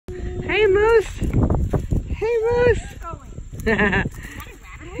Hey, Moose. Hey, Moose.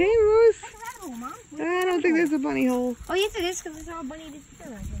 Hey, Moose. I don't think there's a bunny hole. Oh, yes, it is, because it's all bunny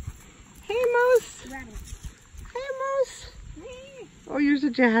disappeared right here. Hey, Moose. Hey, Moose. Oh, you're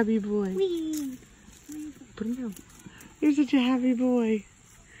such a happy boy. Put him down. You're such a happy boy.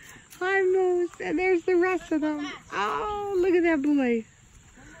 Hi, Moose. And there's the rest of them. Oh, look at that boy.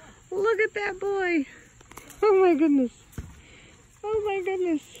 Look at that boy. Oh, my goodness. Oh, my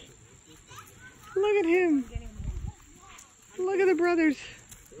goodness. Look at him. Look at the brothers.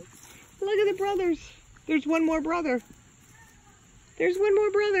 Look at the brothers. There's one more brother. There's one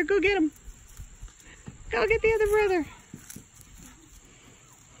more brother. Go get him. Go get the other brother.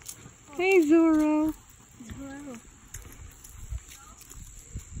 Hey, Zorro.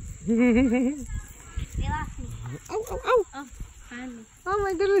 They lost me. Oh, oh, oh. Oh, find me. Oh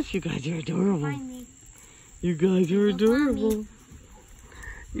my goodness, you guys are adorable. Find me. You guys are adorable.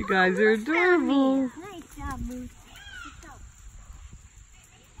 You guys are adorable. Nice job, Mousse.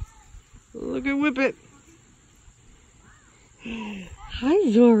 Look at Whippet. Hi,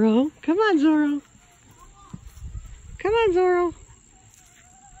 Zorro. Come on, Zorro. Come on, Zorro.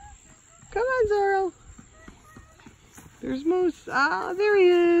 Come on, Zorro. There's Mousse. Ah, there he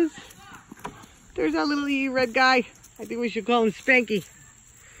is. There's our little red guy. I think we should call him Spanky.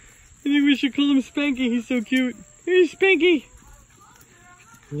 He's so cute. Here's Spanky.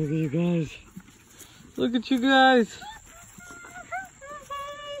 Look at you guys. Look at you guys.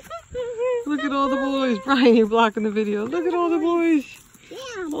 Look at all the boys. Brian, you're blocking the video. Look at all the boys.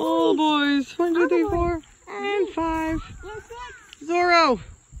 All boys. 1, 2, 3, 4, and 5. Zorro.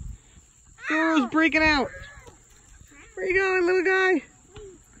 Zorro's breaking out. Where you going, little guy?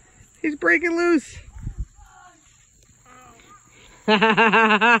 He's breaking loose. Attacking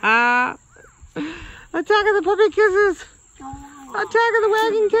the puppy kisses. Attacking the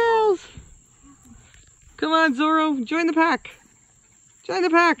wagging tails. Come on, Zorro. Join the pack. Join the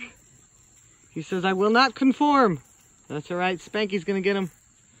pack. He says, I will not conform. That's all right. Spanky's going to get him.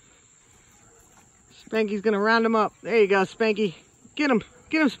 Spanky's going to round him up. There you go, Spanky. Get him.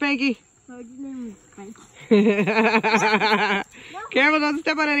 Get him, Spanky. Careful, don't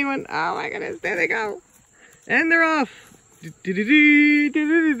step on anyone. Oh my goodness, there they go. And they're off. Puppy, get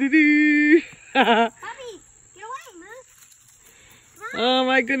away, Mousse. Oh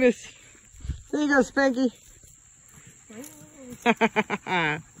my goodness. There you go, Spanky.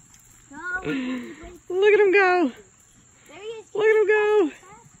 Look at him go. Look at him go.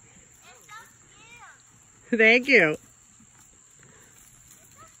 Thank you.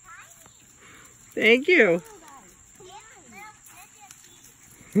 Thank you.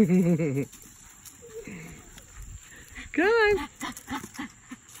 Come on.